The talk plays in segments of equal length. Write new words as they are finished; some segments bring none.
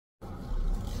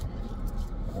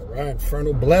Right,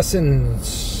 infernal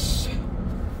blessings.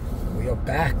 We are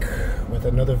back with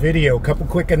another video. Couple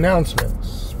quick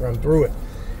announcements. Run through it.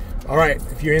 All right,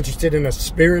 if you're interested in a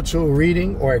spiritual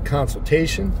reading or a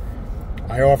consultation,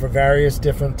 I offer various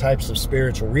different types of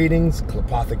spiritual readings,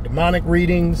 telepathic demonic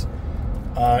readings,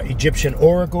 Egyptian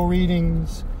oracle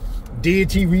readings,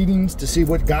 deity readings to see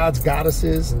what gods,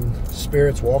 goddesses, and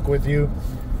spirits walk with you,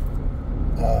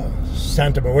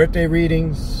 Santa Muerte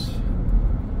readings,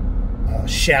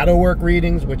 shadow work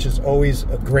readings, which is always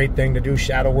a great thing to do.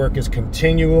 Shadow work is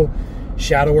continual.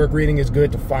 Shadow work reading is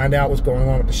good to find out what's going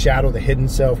on with the shadow, the hidden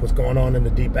self, what's going on in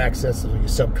the deep access of your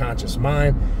subconscious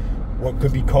mind, what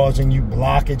could be causing you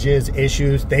blockages,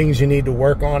 issues, things you need to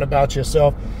work on about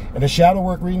yourself. And the shadow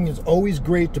work reading is always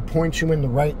great to point you in the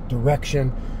right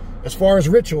direction as far as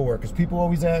ritual work, because people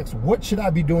always ask, what should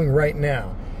I be doing right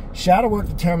now? Shadow work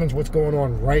determines what's going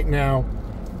on right now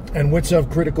and what's of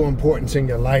critical importance in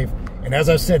your life. And as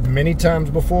I've said many times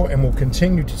before, and will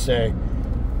continue to say,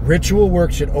 ritual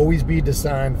work should always be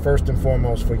designed first and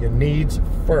foremost for your needs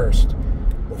first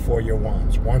before your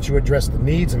wants. Once you address the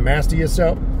needs and master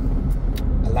yourself,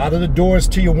 a lot of the doors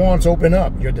to your wants open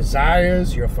up. Your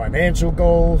desires, your financial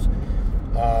goals,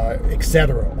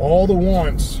 etc. All the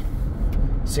wants,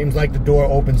 seems like the door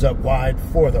opens up wide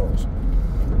for those.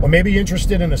 Or maybe you're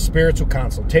interested in a spiritual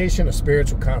consultation.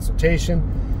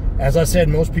 As I said,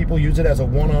 most people use it as a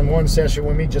one-on-one session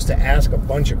with me just to ask a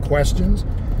bunch of questions.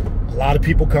 A lot of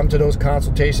people come to those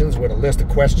consultations with a list of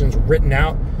questions written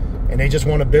out, and they just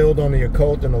want to build on the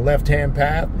occult and the left-hand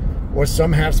path, or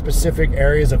some have specific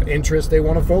areas of interest they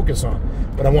want to focus on.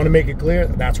 But I want to make it clear,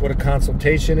 that's what a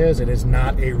consultation is. It is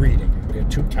not a reading. They're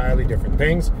two entirely different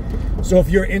things. So if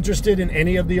you're interested in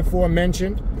any of the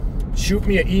aforementioned, shoot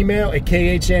me an email at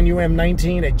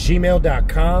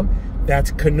khnum19@gmail.com.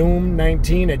 That's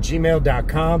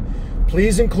khnum19@gmail.com.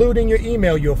 Please include in your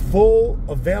email your full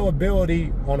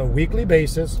availability on a weekly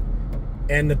basis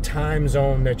and the time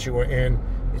zone that you are in.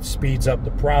 It speeds up the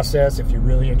process. If you're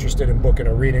really interested in booking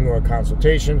a reading or a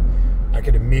consultation, I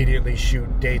could immediately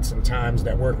shoot dates and times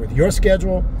that work with your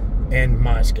schedule and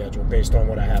my schedule based on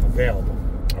what I have available.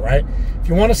 All right? If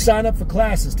you want to sign up for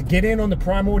classes, to get in on the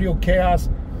Primordial Chaos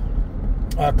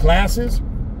classes,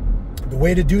 the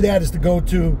way to do that is to go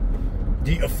to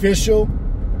the official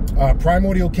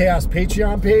Primordial Chaos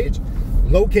Patreon page,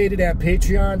 located at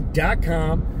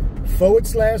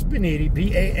patreon.com/Baniti,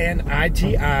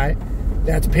 B-A-N-I-T-I.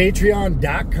 That's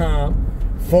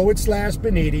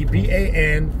patreon.com/Baniti,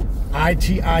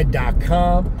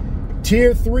 B-A-N-I-T-I.com.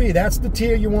 Tier 3, that's the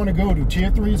tier you want to go to.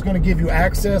 Tier 3 is going to give you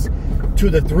access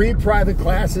to the 3 private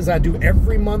classes I do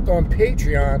every month on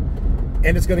Patreon,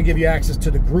 and it's going to give you access to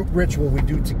the group ritual we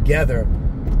do together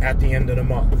at the end of the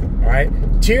month. All right?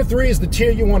 Tier 3 is the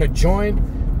tier you want to join.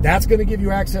 That's going to give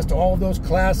you access to all of those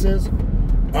classes.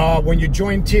 When you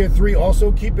join Tier 3,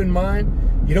 also keep in mind,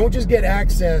 you don't just get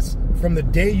access from the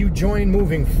day you join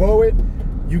moving forward.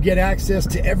 You get access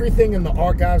to everything in the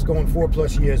archives going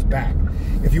 4+ years back.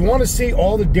 If you want to see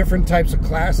all the different types of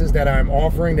classes that I'm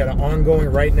offering that are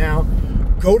ongoing right now,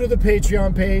 go to the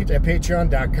Patreon page at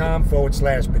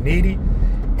patreon.com/Baniti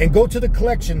and go to the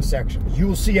collection section. You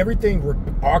will see everything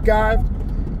archived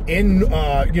in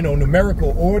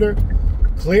numerical order,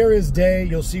 clear as day.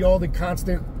 You'll see all the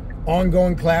constant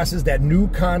ongoing classes. That new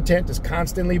content is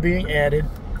constantly being added,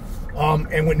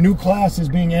 and with new classes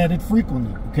being added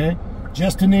frequently. Okay,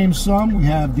 just to name some, we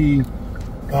have the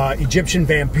Egyptian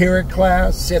vampiric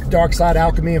class, Sith dark side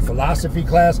alchemy and philosophy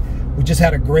class. We just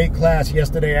had a great class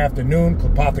yesterday afternoon,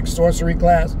 telepathic sorcery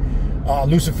class,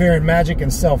 Luciferian magic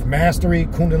and self-mastery,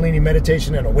 Kundalini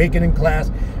meditation and awakening class,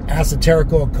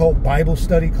 esoterical occult Bible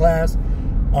study class.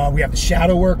 We have the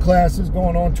shadow work classes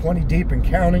going on, 20 deep and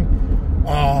counting.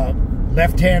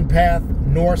 Left-hand path,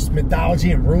 Norse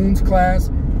mythology and runes class.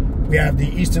 We have the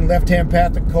Eastern left-hand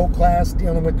path occult class,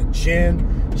 dealing with the jinn,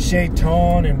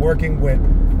 shaitan, and working with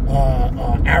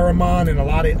Ahriman and a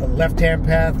lot of left-hand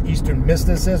path, Eastern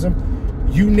mysticism.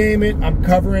 You name it, I'm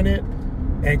covering it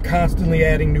and constantly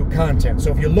adding new content.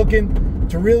 So if you're looking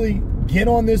to really get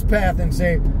on this path and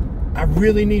say, I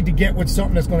really need to get with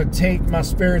something that's going to take my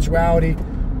spirituality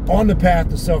on the path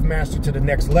to self-mastery to the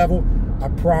next level, I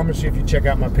promise you, if you check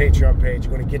out my Patreon page,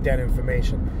 you're going to get that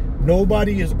information.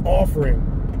 Nobody is offering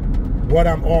what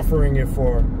I'm offering it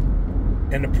for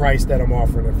and the price that I'm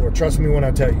offering it for. Trust me when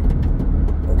I tell you.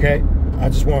 Okay? I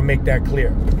just want to make that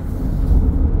clear.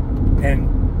 And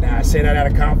I say that out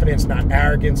of confidence, not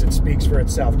arrogance. It speaks for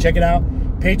itself. Check it out.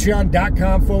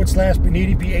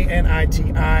 Patreon.com/Baniti,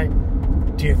 B-A-N-I-T-I,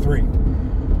 Tier 3.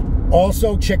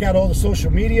 Also, check out all the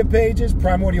social media pages.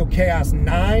 Primordial Chaos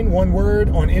 9, one word,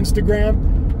 on Instagram.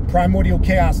 Primordial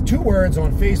Chaos, 2 words,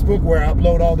 on Facebook, where I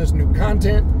upload all this new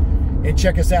content. And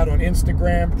check us out on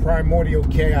Instagram,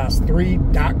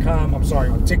 primordialchaos3.com. I'm sorry,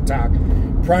 on TikTok.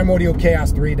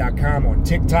 Primordialchaos3.com on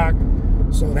TikTok.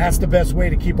 So that's the best way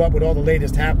to keep up with all the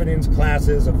latest happenings,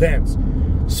 classes, events.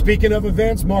 Speaking of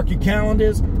events, mark your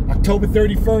calendars. October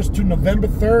 31st to November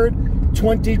 3rd,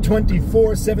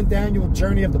 2024, 7th Annual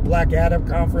Journey of the Black Adam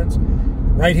Conference,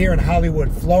 right here in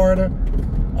Hollywood, Florida.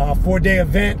 4-day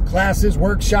event, classes,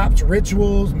 workshops,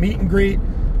 rituals, meet and greet.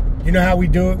 You know how we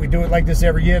do it. We do it like this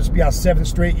every year. It's be our 7th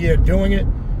straight year doing it.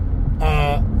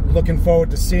 Looking forward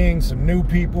to seeing some new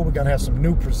people. We're going to have some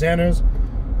new presenters,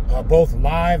 both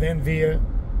live and via,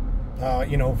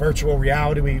 virtual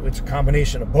reality. It's a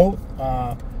combination of both.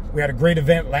 We had a great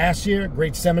event last year,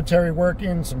 great cemetery work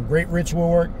in, some great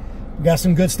ritual work. We got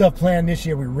some good stuff planned this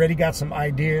year. We already got some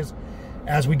ideas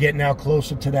as we get now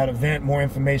closer to that event. More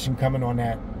information coming on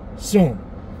that soon.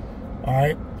 All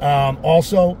right.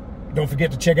 Also, don't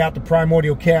forget to check out the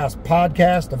Primordial Chaos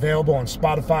podcast, available on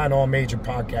Spotify and all major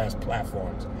podcast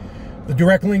platforms. The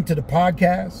direct link to the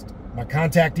podcast, my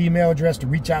contact email address to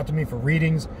reach out to me for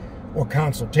readings or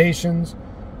consultations,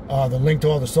 the link to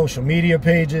all the social media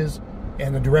pages,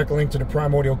 and the direct link to the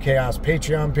Primordial Chaos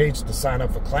Patreon page to sign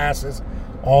up for classes.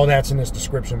 All that's in this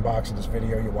description box of this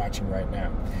video you're watching right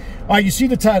now. All right, you see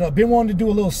the title. I've been wanting to do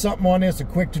a little something on this, a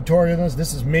quick tutorial on this.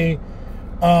 This is me.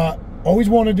 Always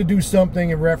wanted to do something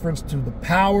in reference to the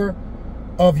power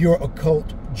of your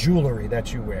occult jewelry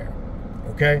that you wear,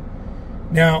 okay?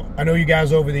 Now, I know you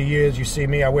guys over the years, you see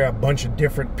me, I wear a bunch of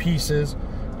different pieces.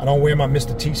 I don't wear my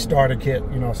Mr. T starter kit.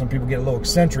 You know, some people get a little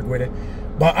eccentric with it.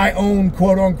 But I own,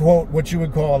 quote-unquote, what you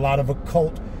would call a lot of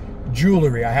occult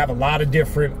jewelry. I have a lot of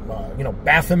different,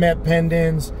 Baphomet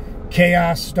pendants,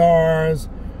 chaos stars.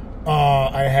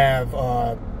 I have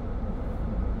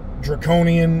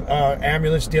draconian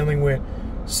amulets dealing with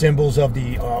symbols of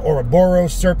the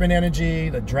Ouroboros serpent energy,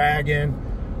 the dragon.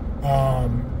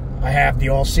 I have the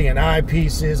all-seeing eye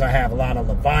pieces. I have a lot of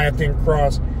Leviathan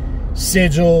cross,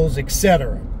 sigils,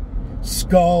 etc.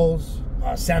 Skulls,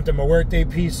 Santa Muerte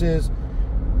pieces.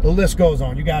 The list goes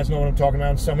on. You guys know what I'm talking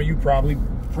about. And some of you probably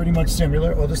pretty much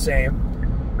similar or the same.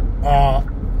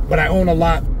 But I own a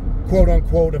lot,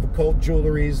 quote-unquote, of occult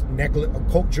jewelry,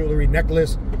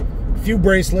 necklace, a few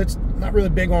bracelets. Not really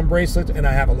big on bracelets. And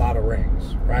I have a lot of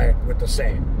rings, right, with the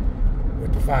same.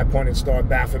 With the 5-pointed star,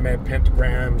 Baphomet,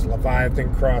 pentagrams,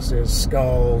 Leviathan crosses,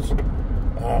 skulls,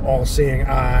 all-seeing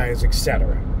eyes,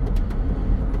 etc.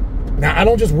 Now, I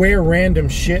don't just wear random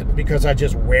shit because I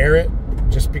just wear it,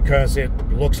 just because it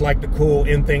looks like the cool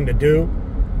in thing to do.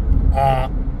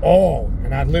 All,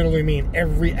 and I literally mean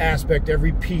every aspect,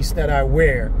 every piece that I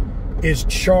wear is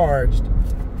charged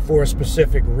for a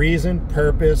specific reason,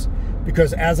 purpose,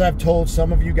 because as I've told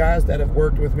some of you guys that have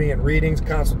worked with me in readings,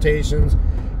 consultations,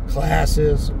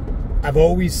 classes, I've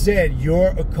always said your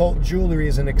occult jewelry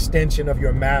is an extension of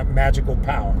your magical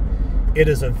power. It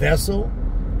is a vessel,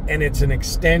 and it's an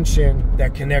extension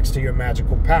that connects to your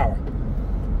magical power,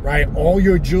 right? All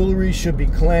your jewelry should be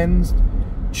cleansed,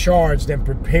 charged, and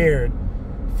prepared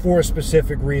for a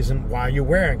specific reason why you're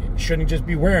wearing it. You shouldn't just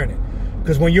be wearing it.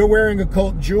 Because when you're wearing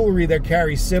occult jewelry that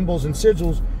carries symbols and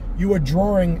sigils, you are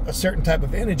drawing a certain type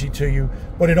of energy to you,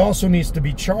 but it also needs to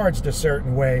be charged a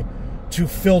certain way to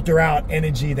filter out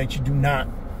energy that you do not,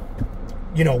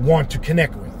 want to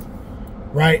connect with,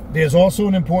 right? There's also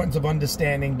an importance of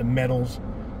understanding the metals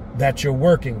that you're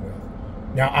working with.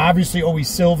 Now, obviously, always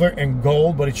silver and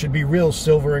gold, but it should be real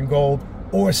silver and gold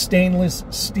or stainless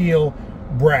steel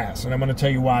brass. And I'm going to tell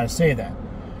you why I say that.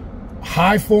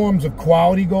 High forms of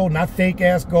quality gold, not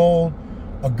fake-ass gold,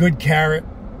 a good carat,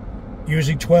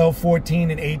 usually 12,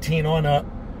 14, and 18 on up.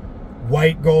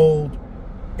 White gold,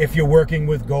 if you're working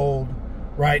with gold,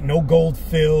 right? No gold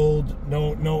filled,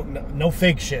 no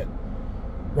fake shit,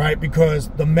 right? Because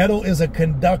the metal is a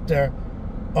conductor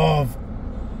of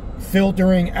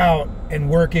filtering out and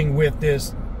working with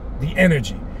the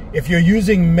energy. If you're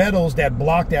using metals that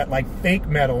block that, like fake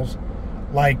metals,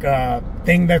 like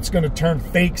thing that's going to turn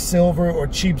fake silver or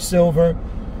cheap silver,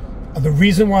 the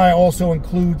reason why I also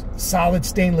include solid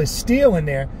stainless steel in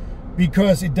there,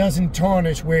 because it doesn't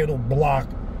tarnish where it'll block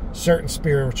certain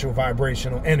spiritual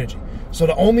vibrational energy. So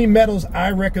the only metals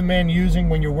I recommend using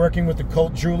when you're working with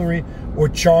occult jewelry or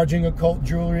charging occult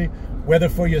jewelry, whether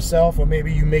for yourself or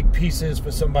maybe you make pieces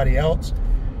for somebody else,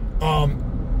 are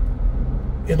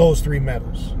those 3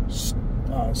 metals.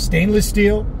 Stainless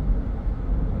steel,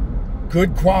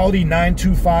 good quality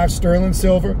 925 sterling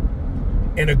silver,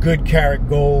 and a good carat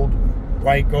gold,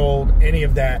 white gold, any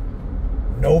of that.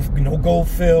 No gold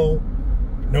fill,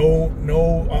 no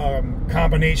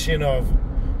combination of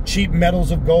cheap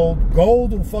metals of gold.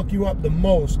 Gold will fuck you up the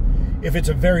most if it's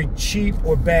a very cheap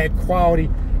or bad quality.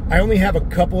 I only have a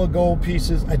couple of gold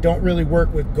pieces. I don't really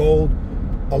work with gold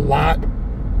a lot.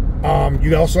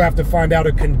 You also have to find out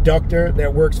a conductor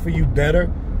that works for you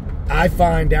better. I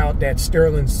find out that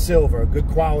sterling silver, good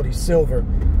quality silver,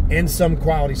 and some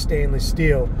quality stainless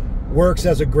steel works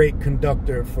as a great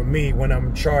conductor for me when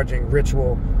I'm charging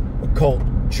ritual occult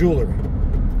jewelry,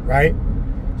 right?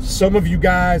 Some of you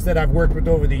guys that I've worked with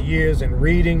over the years in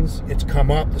readings, it's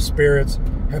come up, the spirits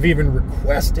have even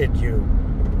requested you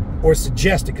or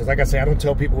suggested, because like I say, I don't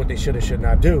tell people what they should or should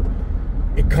not do.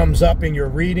 It comes up in your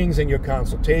readings and your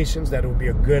consultations that it would be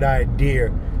a good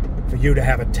idea for you to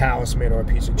have a talisman or a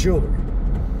piece of jewelry.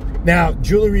 Now,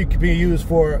 jewelry can be used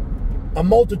for a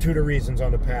multitude of reasons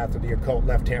on the path of the occult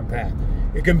left-hand path.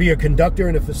 It can be a conductor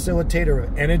and a facilitator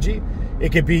of energy.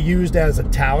 It can be used as a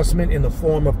talisman in the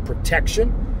form of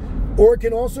protection, or it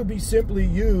can also be simply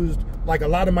used like a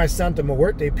lot of my Santa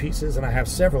Muerte pieces, and I have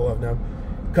several of them,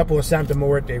 a couple of Santa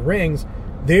Muerte rings.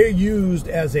 They're used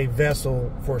as a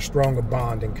vessel for a stronger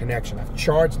bond and connection. I've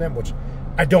charged them, which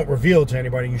I don't reveal to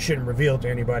anybody. You shouldn't reveal to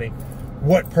anybody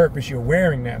what purpose you're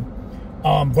wearing them.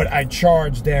 But I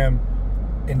charge them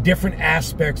in different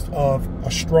aspects of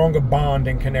a stronger bond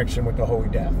and connection with the Holy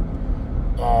Death.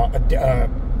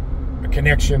 A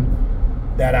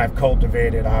connection that I've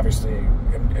cultivated, obviously,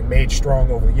 and made strong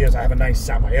over the years. I have a nice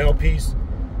Samael piece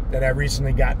that I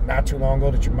recently got not too long ago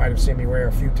that you might have seen me wear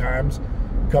a few times,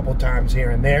 a couple times here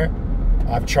and there.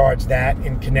 I've charged that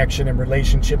in connection and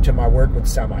relationship to my work with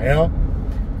Samael.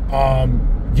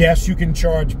 Yes, you can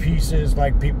charge pieces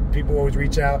like people always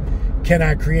reach out. Can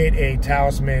I create a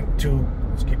talisman to,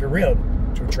 let's keep it real,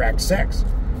 to attract sex?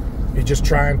 You're just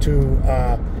trying to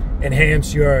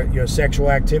enhance your sexual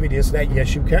activity. Is that?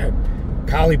 Yes, you can.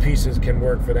 Kali pieces can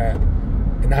work for that.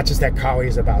 And not just that Kali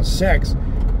is about sex.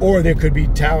 Or there could be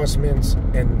talismans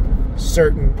and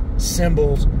certain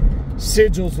symbols,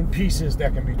 sigils, and pieces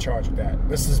that can be charged with that.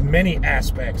 This is many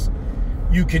aspects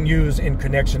you can use in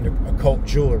connection to occult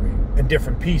jewelry and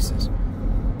different pieces,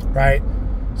 right?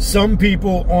 Some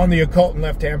people on the occult and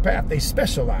left-hand path, they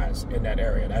specialize in that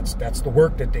area. That's the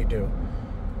work that they do,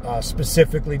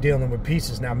 specifically dealing with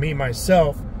pieces. Now, me,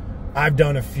 myself, I've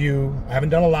done a few. I haven't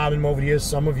done a lot of them over the years.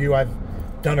 Some of you I've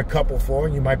done a couple for.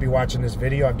 You might be watching this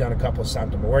video. I've done a couple of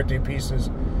Santa Muerte pieces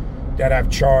that I've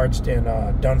charged and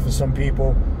done for some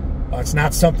people. It's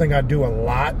not something I do a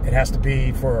lot. It has to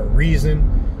be for a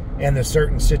reason and a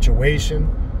certain situation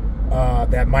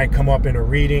that might come up in a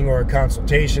reading or a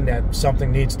consultation that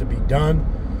something needs to be done.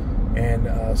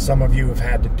 And some of you have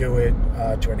had to do it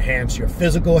to enhance your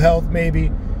physical health,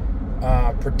 maybe.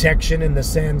 Protection in the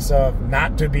sense of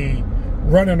not to be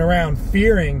running around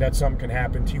fearing that something can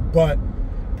happen to you, but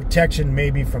protection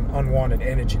maybe from unwanted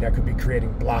energy that could be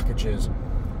creating blockages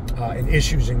and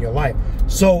issues in your life.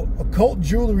 So occult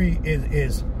jewelry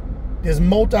is there's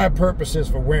multi-purposes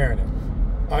for wearing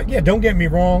it. Yeah, don't get me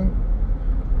wrong,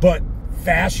 but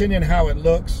fashion and how it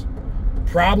looks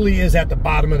probably is at the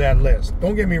bottom of that list.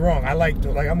 Don't get me wrong. I like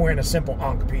I'm wearing a simple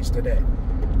Ankh piece today,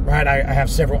 right? I have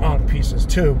several Ankh pieces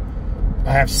too.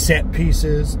 I have set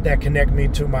pieces that connect me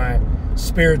to my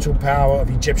spiritual power of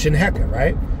Egyptian Heka,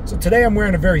 right? So today I'm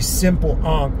wearing a very simple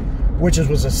Ankh, which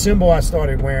was a symbol I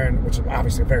started wearing, which is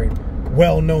obviously a very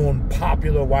well-known,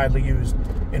 popular, widely used,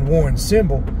 and worn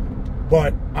symbol.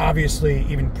 But obviously,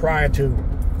 even prior to,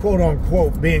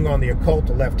 quote-unquote, being on the occult,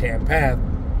 the left-hand path,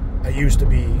 I used to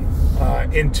be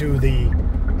into the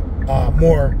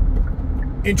more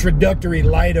introductory,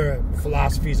 lighter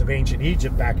philosophies of ancient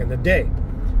Egypt back in the day.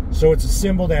 So it's a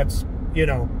symbol that's, you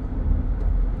know,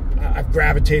 I've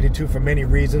gravitated to for many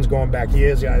reasons, going back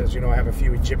years. As you know, I have a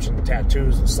few Egyptian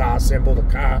tattoos, the Sa symbol, the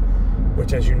Ka,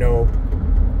 which, as you know,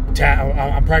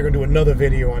 I'm probably going to do another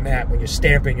video on that when you're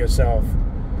stamping yourself,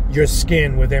 your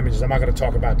skin with images. I'm not going to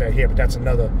talk about that here, but that's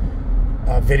another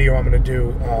video I'm going to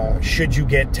do. Should you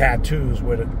get tattoos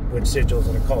with sigils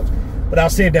and occults? But I'll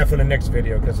save that for the next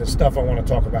video because there's stuff I want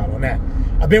to talk about on that.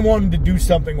 I've been wanting to do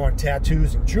something on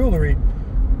tattoos and jewelry,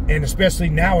 and especially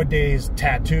nowadays,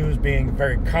 tattoos being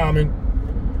very common.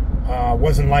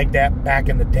 Wasn't like that back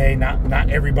in the day. Not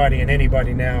everybody and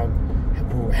anybody now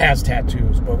who has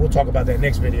tattoos, but we'll talk about that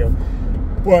next video.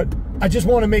 But I just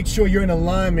want to make sure you're in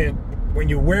alignment when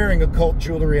you're wearing occult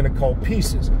jewelry and occult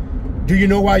pieces. Do you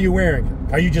know why you're wearing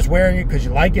it? Are you just wearing it because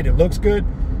you like it, it looks good?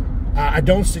 I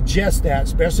don't suggest that,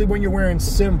 especially when you're wearing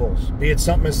symbols, be it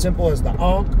something as simple as the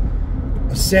Ankh,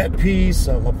 a set piece,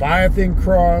 a Leviathan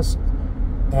cross,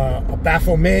 a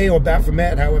Baphomet or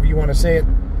Baphomet, however you want to say it,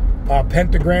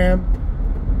 pentagram.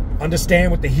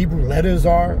 Understand what the Hebrew letters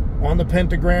are on the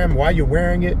pentagram, why you're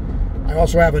wearing it. I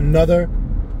also have another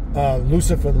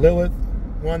Lucifer Lilith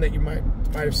one that you might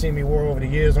have seen me wear over the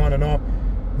years on and off.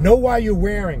 Know why you're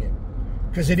wearing it,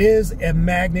 because it is a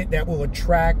magnet that will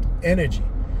attract energy.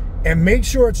 And make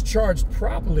sure it's charged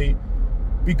properly,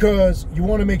 because you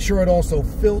want to make sure it also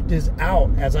filters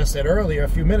out, as I said earlier a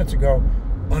few minutes ago,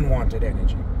 unwanted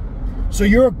energy. So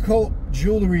your occult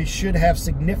jewelry should have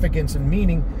significance and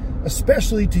meaning,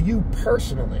 especially to you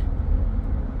personally.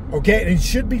 Okay, and it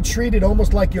should be treated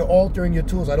almost like your altar and your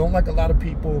tools. I don't like a lot of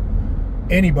people,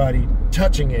 anybody,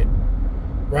 touching it,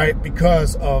 right,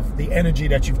 because of the energy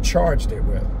that you've charged it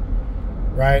with.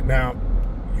 Right now,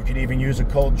 you could even use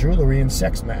occult jewelry in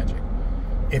sex magic.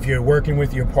 If you're working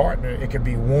with your partner, it could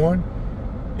be worn.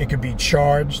 It could be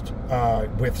charged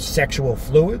with sexual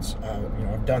fluids. You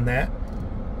know, I've done that.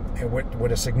 And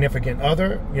with a significant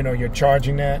other, you know, you're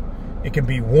charging that. It can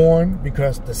be worn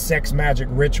because the sex magic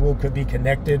ritual could be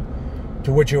connected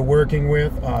to what you're working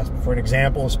with. For an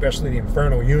example, especially the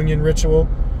Infernal Union ritual,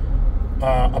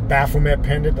 a Baphomet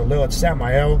pendant, the Lilith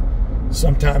Samael.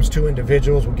 Sometimes two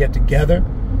individuals will get together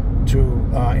to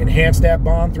enhance that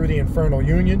bond through the Infernal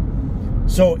Union.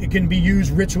 So it can be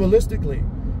used ritualistically.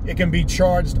 It can be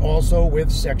charged also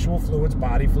with sexual fluids,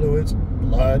 body fluids,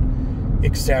 blood,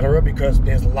 etc., because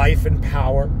there's life and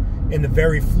power in the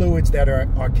very fluids that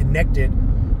are connected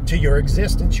to your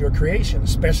existence, your creation,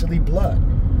 especially blood,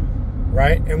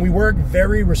 right? And we work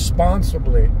very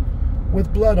responsibly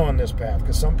with blood on this path,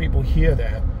 because some people hear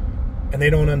that and they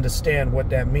don't understand what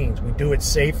that means. We do it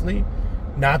safely,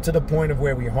 not to the point of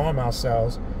where we harm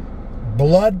ourselves.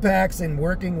 Blood packs and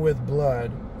working with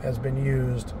blood has been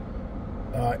used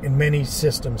in many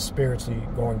systems spiritually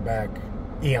going back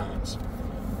eons,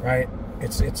 right?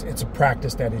 It's a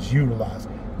practice that is utilized.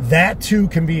 That too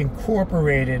can be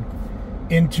incorporated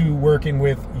into working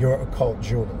with your occult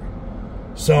jewelry.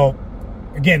 So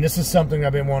again, this is something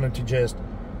I've been wanting to just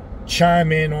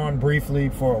chime in on briefly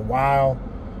for a while,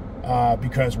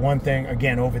 because one thing,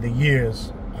 again, over the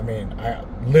years, I mean, I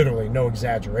literally, no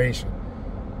exaggeration,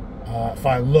 if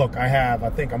I look, I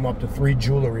think I'm up to 3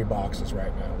 jewelry boxes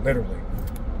right now, literally,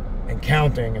 and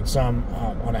counting, and some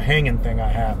on a hanging thing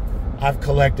I've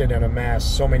collected and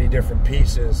amassed so many different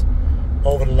pieces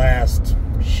over the last,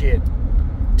 10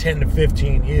 to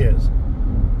 15 years.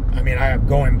 I mean,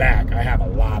 going back, I have a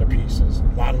lot of pieces,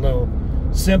 a lot of little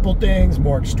simple things,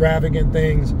 more extravagant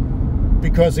things,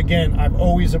 because again, I've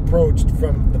always approached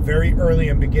from the very early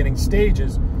and beginning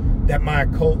stages that my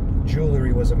occult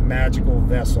jewelry was a magical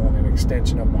vessel and an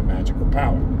extension of my magical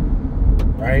power,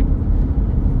 right?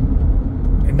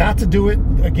 And not to do it,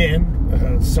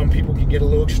 again, some people can get a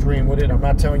little extreme with it. I'm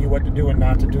not telling you what to do and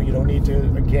not to do. You don't need to,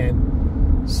 again,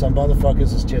 some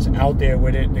motherfuckers is just out there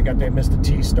with it. They got their Mr.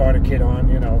 T starter kit on,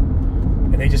 you know,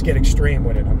 and they just get extreme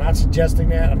with it. I'm not suggesting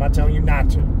that. I'm not telling you not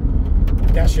to.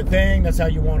 If that's your thing, that's how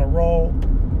you want to roll.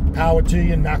 Power to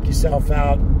you, knock yourself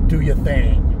out, do your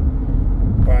thing.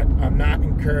 But I'm not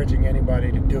encouraging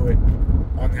anybody to do it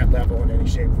on that level in any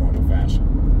shape, form, or fashion.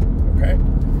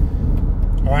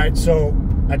 Okay? All right, so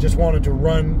I just wanted to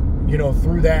run, you know,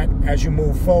 through that as you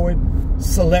move forward.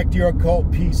 Select your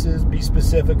occult pieces, be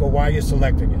specific of why you're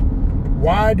selecting it.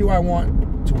 Why do I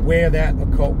want to wear that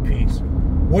occult piece?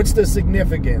 What's the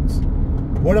significance?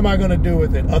 What am I going to do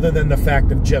with it other than the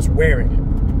fact of just wearing it?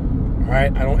 All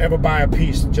right, I don't ever buy a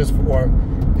piece just for,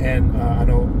 and I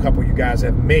know a couple of you guys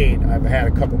have I've had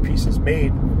a couple pieces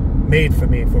made for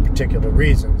me for particular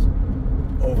reasons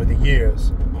over the years,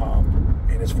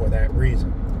 and it's for that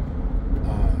reason.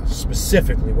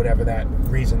 Specifically, whatever that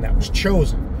reason that was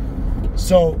chosen.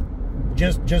 So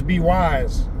just be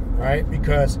wise, right?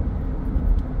 Because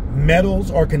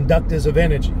metals are conductors of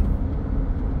energy.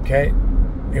 Okay?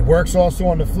 It works also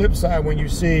on the flip side when you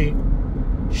see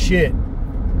shit.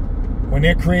 When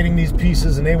they're creating these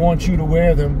pieces and they want you to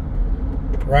wear them,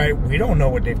 right? We don't know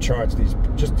what they've charged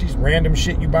these random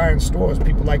shit you buy in stores.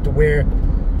 People like to wear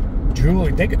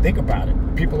jewelry. Think about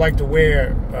it. People like to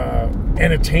wear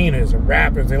entertainers and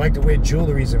rappers. They like to wear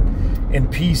jewelries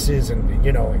and pieces and,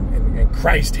 you know, and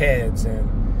Christ heads. And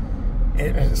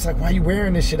it's like, why are you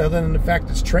wearing this shit other than the fact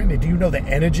it's trendy? Do you know the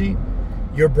energy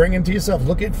you're bringing to yourself?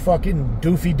 Look at fucking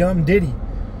Doofy Dumb Diddy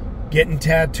getting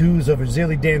tattoos of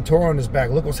Azili Dantor on his back.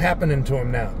 Look what's happening to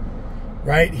him now,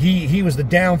 right? He was the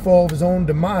downfall of his own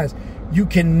demise. You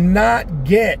cannot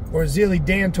get Azili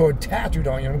Dantor tattooed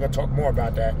on you. I'm going to talk more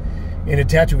about that in a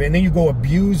tattoo. And then you go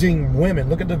abusing women.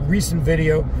 Look at the recent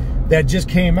video that just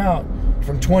came out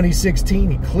from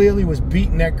 2016. He clearly was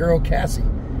beating that girl Cassie,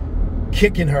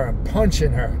 kicking her and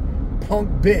punching her. Punk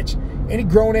bitch. Any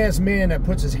grown-ass man that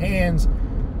puts his hands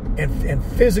and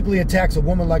physically attacks a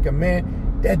woman like a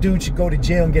man, that dude should go to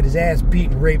jail and get his ass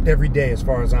beat and raped every day as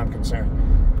far as I'm concerned.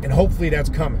 And hopefully that's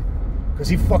coming, because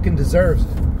he fucking deserves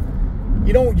it.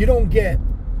 You don't get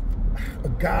a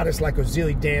goddess like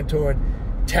Ozili Dantor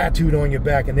tattooed on your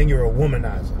back and then you're a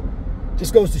womanizer.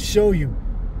 Just goes to show you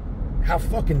how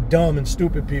fucking dumb and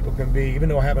stupid people can be, even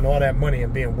though having all that money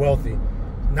and being wealthy.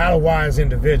 Not a wise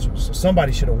individual. So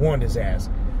somebody should have warned his ass.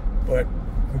 But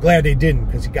I'm glad they didn't,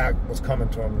 because he got what's coming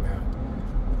to him now.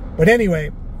 But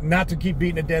anyway, not to keep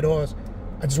beating a dead horse,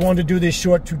 I just wanted to do this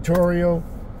short tutorial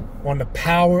on the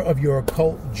power of your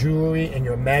occult jewelry and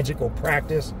your magical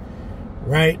practice,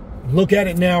 right? Look at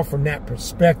it now from that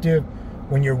perspective.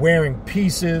 When you're wearing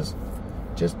pieces,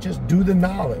 just do the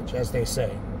knowledge, as they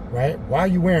say, right? Why are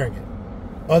you wearing it?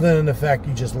 Other than the fact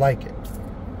you just like it,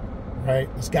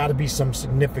 right? There's got to be some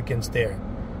significance there.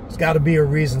 There's got to be a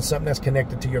reason, something that's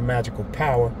connected to your magical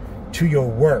power, to your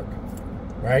work,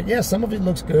 right? Yeah, some of it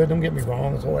looks good. Don't get me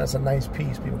wrong. Oh, that's a nice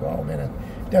piece. People go, oh, man,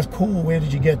 that's cool. Where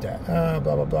did you get that? Blah,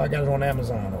 blah, blah. I got it on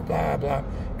Amazon. Or blah, blah.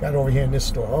 Got it over here in this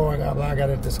store. Oh, I got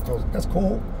it at this close. That's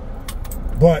cool.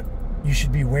 But you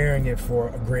should be wearing it for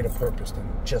a greater purpose than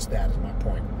just that, is my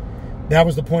point. That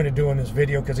was the point of doing this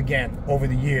video, because, again, over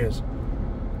the years,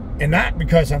 and not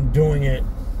because I'm doing it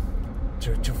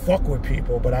to fuck with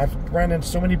people, but I've run into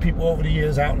so many people over the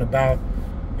years out and about,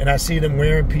 and I see them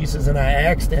wearing pieces, and I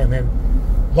ask them,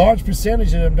 and large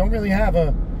percentage of them don't really have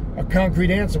a concrete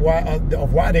answer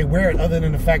of why they wear it, other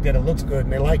than the fact that it looks good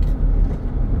and they like it.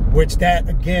 Which that,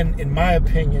 again, in my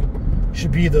opinion,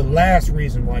 should be the last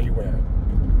reason why you wear it.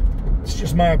 It's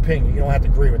just my opinion. You don't have to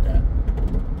agree with that.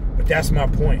 But that's my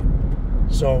point.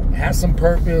 So it has some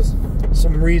purpose,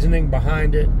 some reasoning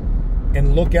behind it,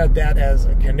 and look at that as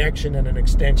a connection and an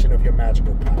extension of your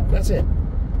magical power. That's it.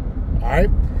 All right?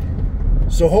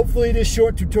 So hopefully this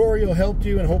short tutorial helped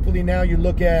you, and hopefully now you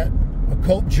look at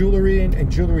occult jewelry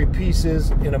and jewelry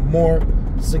pieces in a more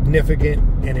significant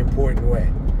and important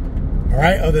way. All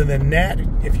right? Other than that,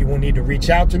 if you will need to reach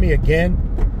out to me, again,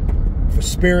 for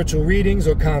spiritual readings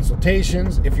or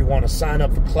consultations, if you want to sign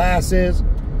up for classes,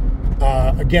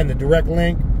 again, the direct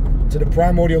link to the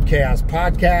Primordial Chaos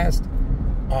podcast,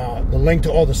 the link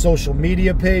to all the social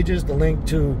media pages, the link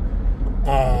to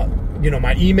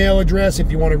my email address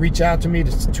if you want to reach out to me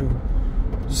to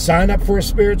sign up for a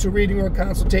spiritual reading or a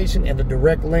consultation, and the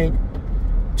direct link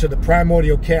to the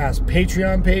Primordial Chaos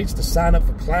Patreon page to sign up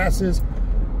for classes.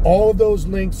 All of those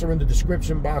links are in the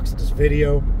description box of this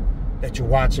video that you're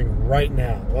watching right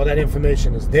now. All that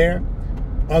information is there.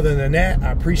 Other than that,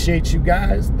 I appreciate you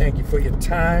guys. Thank you for your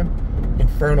time.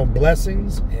 Infernal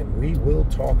blessings, and we will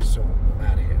talk soon.